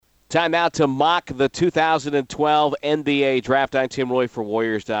Time out to mock the 2012 NBA Draft. I'm Tim Roye for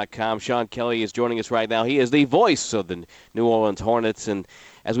Warriors.com. Sean Kelley is joining us right now. He is the voice of the New Orleans Hornets. And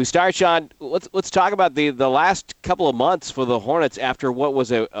as we start, Sean, let's talk about the last couple of months for the Hornets after what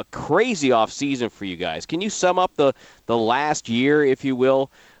was a crazy offseason for you guys. Can you sum up the last year, if you will,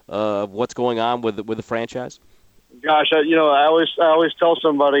 of what's going on with the franchise? Gosh, I always tell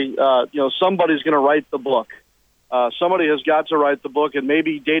somebody, somebody's going to write the book. Somebody has got to write the book and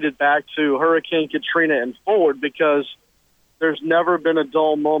maybe date it back to Hurricane Katrina and forward, because there's never been a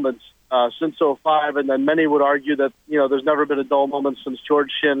dull moment since '05, and then many would argue that there's never been a dull moment since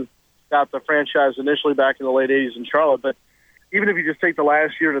George Shinn got the franchise initially back in the late '80s in Charlotte. But even if you just take the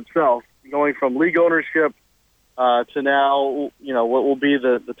last year in itself, going from league ownership to now, what will be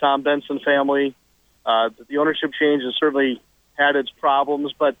the Tom Benson family, the ownership change has certainly had its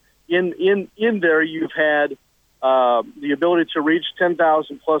problems, but in there you've had the ability to reach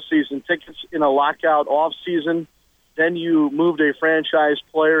 10,000-plus season tickets in a lockout off-season. Then you moved a franchise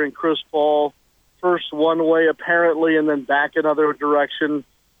player in Chris Paul, first one way apparently, and then back another direction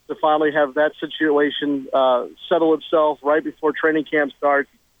to finally have that situation settle itself right before training camp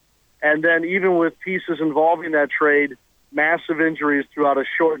starts. And then even with pieces involving that trade, massive injuries throughout a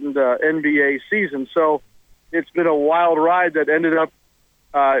shortened NBA season. So it's been a wild ride that ended up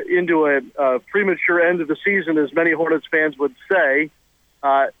into a premature end of the season, as many Hornets fans would say.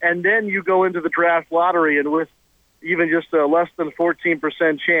 And then you go into the draft lottery, and with even just a less than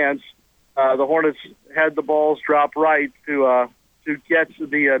 14% chance, the Hornets had the balls drop right to get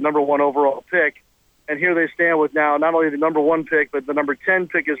the number one overall pick. And here they stand with now not only the number one pick, but the number 10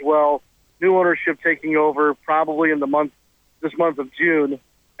 pick as well. New ownership taking over probably in this month of June.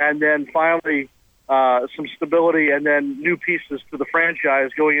 And then finally some stability and then new pieces to the franchise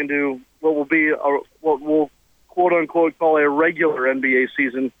going into what will be what we'll quote-unquote call a regular NBA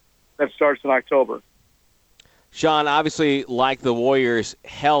season that starts in October. Sean, obviously, like the Warriors,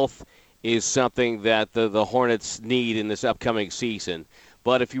 health is something that the Hornets need in this upcoming season.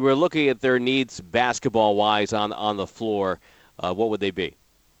 But if you were looking at their needs basketball-wise on the floor, what would they be?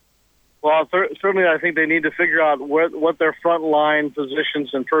 Well, certainly I think they need to figure out what their front line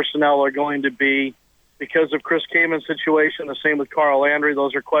positions and personnel are going to be because of Chris Kamen's situation. The same with Carl Landry.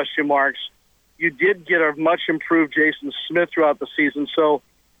 Those are question marks. You did get a much improved Jason Smith throughout the season, so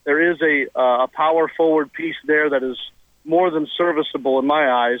there is a power forward piece there that is more than serviceable in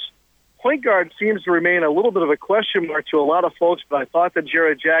my eyes. Point guard seems to remain a little bit of a question mark to a lot of folks, but I thought that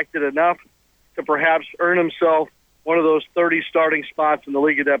Jarrett Jack did enough to perhaps earn himself one of those 30 starting spots in the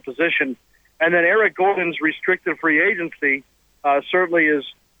league at that position. And then Eric Gordon's restricted free agency certainly is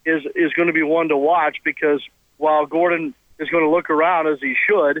going to be one to watch, because while Gordon is going to look around, as he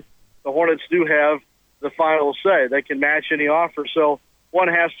should, the Hornets do have the final say. They can match any offer. So one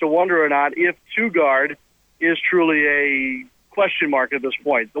has to wonder or not if two-guard is truly a question mark at this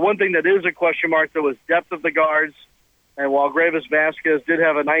point. The one thing that is a question mark, though, is depth of the guards. And while Gravis Vasquez did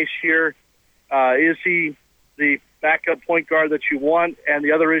have a nice year, is he the backup point guard that you want? And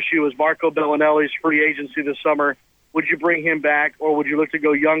the other issue is Marco Bellinelli's free agency this summer. Would you bring him back, or would you look to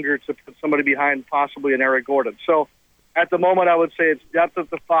go younger to put somebody behind possibly an Eric Gordon? So at the moment, I would say it's depth at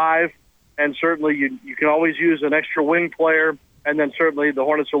the five, and certainly you can always use an extra wing player, and then certainly the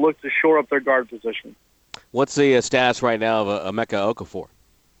Hornets will look to shore up their guard position. What's the status right now of Emeka Okafor?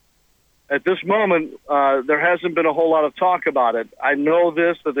 At this moment, there hasn't been a whole lot of talk about it. I know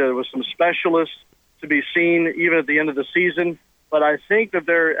that there was some specialists to be seen even at the end of the season, but I think that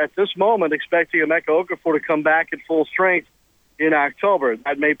they're, at this moment, expecting Emeka Okafor to come back at full strength in October.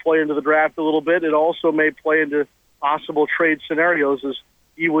 That may play into the draft a little bit. It also may play into possible trade scenarios, as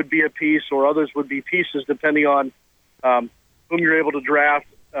he would be a piece or others would be pieces, depending on whom you're able to draft,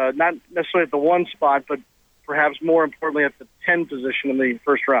 not necessarily at the one spot, but perhaps more importantly at the 10 position in the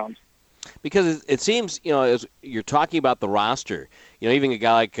first round. Because it seems, as you're talking about the roster, even a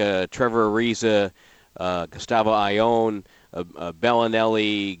guy like Trevor Ariza, Gustavo Ione,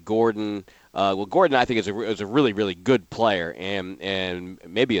 Bellinelli, Gordon. Gordon, I think, is a really, really good player and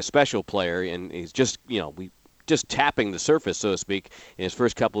maybe a special player, and he's just, just tapping the surface, so to speak, in his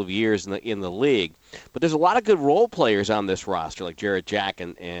first couple of years in the league. But there's a lot of good role players on this roster, like Jarrett Jack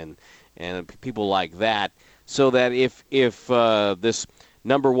and people like that. So that if this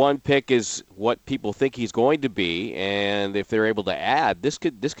number one pick is what people think he's going to be, and if they're able to add, this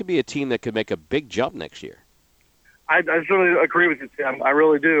could be a team that could make a big jump next year. I certainly agree with you, Tim. I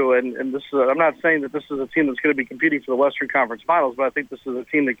really do. And this is I'm not saying that this is a team that's going to be competing for the Western Conference Finals, but I think this is a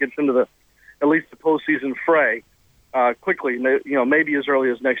team that gets into at least the postseason fray quickly. Maybe as early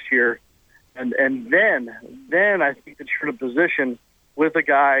as next year, and then I think that you're in a position with a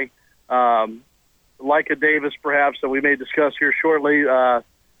guy like a Davis perhaps that we may discuss here shortly,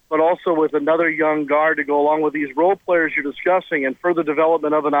 but also with another young guard to go along with these role players you're discussing and further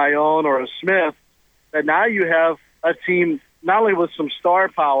development of an Ione or a Smith, that now you have a team not only with some star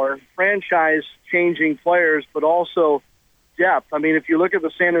power, franchise-changing players, but also depth. I mean, if you look at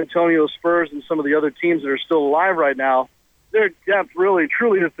the San Antonio Spurs and some of the other teams that are still alive right now, their depth really,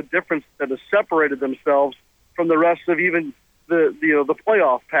 truly is the difference that has separated themselves from the rest of even the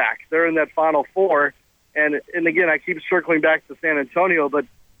playoff pack. They're in that Final Four, and again, I keep circling back to San Antonio, but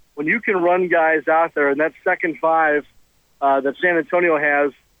when you can run guys out there, and that second five that San Antonio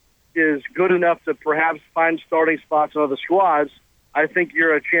has is good enough to perhaps find starting spots in other squads, I think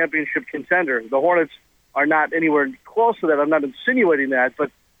you're a championship contender. The Hornets are not anywhere close to that. I'm not insinuating that, but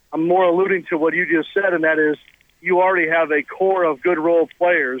I'm more alluding to what you just said, and that is you already have a core of good role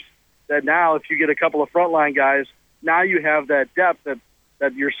players that now if you get a couple of frontline guys, now you have that depth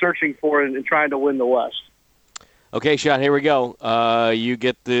that you're searching for and trying to win the West. Okay, Sean, here we go. You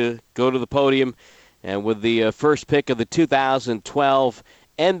get to go to the podium, and with the first pick of the 2012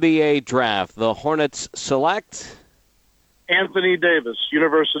 NBA Draft, the Hornets select Anthony Davis,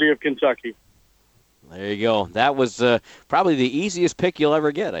 University of Kentucky. There you go. That was probably the easiest pick you'll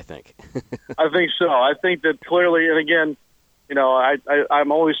ever get, I think. I think so. I think that clearly, and again,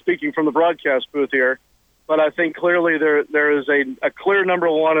 I'm always speaking from the broadcast booth here, but I think clearly there is a clear number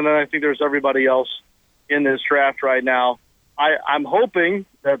one, and then I think there's everybody else in this draft right now. I'm hoping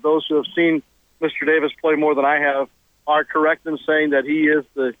that those who have seen Mr. Davis play more than I have are correct in saying that he is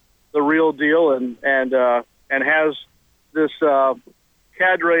the real deal and has this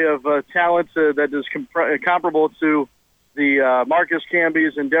cadre of talent that is comparable to the Marcus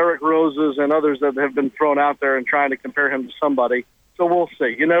Camby's and Derrick Rose's and others that have been thrown out there and trying to compare him to somebody. So we'll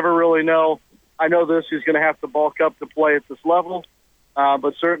see. You never really know. I know he's going to have to bulk up to play at this level,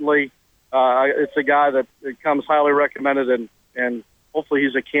 but certainly it's a guy that comes highly recommended, and hopefully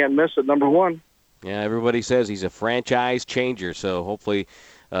he's a can't miss at number one. Yeah, everybody says he's a franchise changer, so hopefully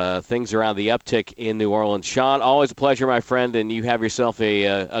things are on the uptick in New Orleans. Sean, always a pleasure, my friend, and you have yourself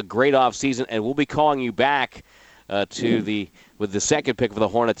a great offseason, and we'll be calling you back with the second pick for the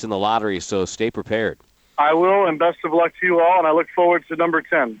Hornets in the lottery, so stay prepared. I will, and best of luck to you all, and I look forward to number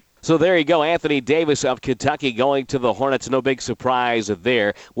 10. So there you go, Anthony Davis of Kentucky going to the Hornets. No big surprise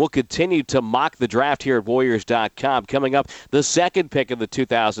there. We'll continue to mock the draft here at Warriors.com. Coming up, the second pick of the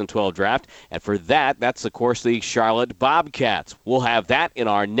 2012 draft. And for that's, of course, the Charlotte Bobcats. We'll have that in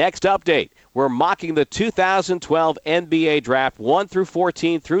our next update. We're mocking the 2012 NBA draft 1 through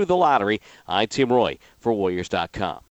 14 through the lottery. I'm Tim Roye for Warriors.com.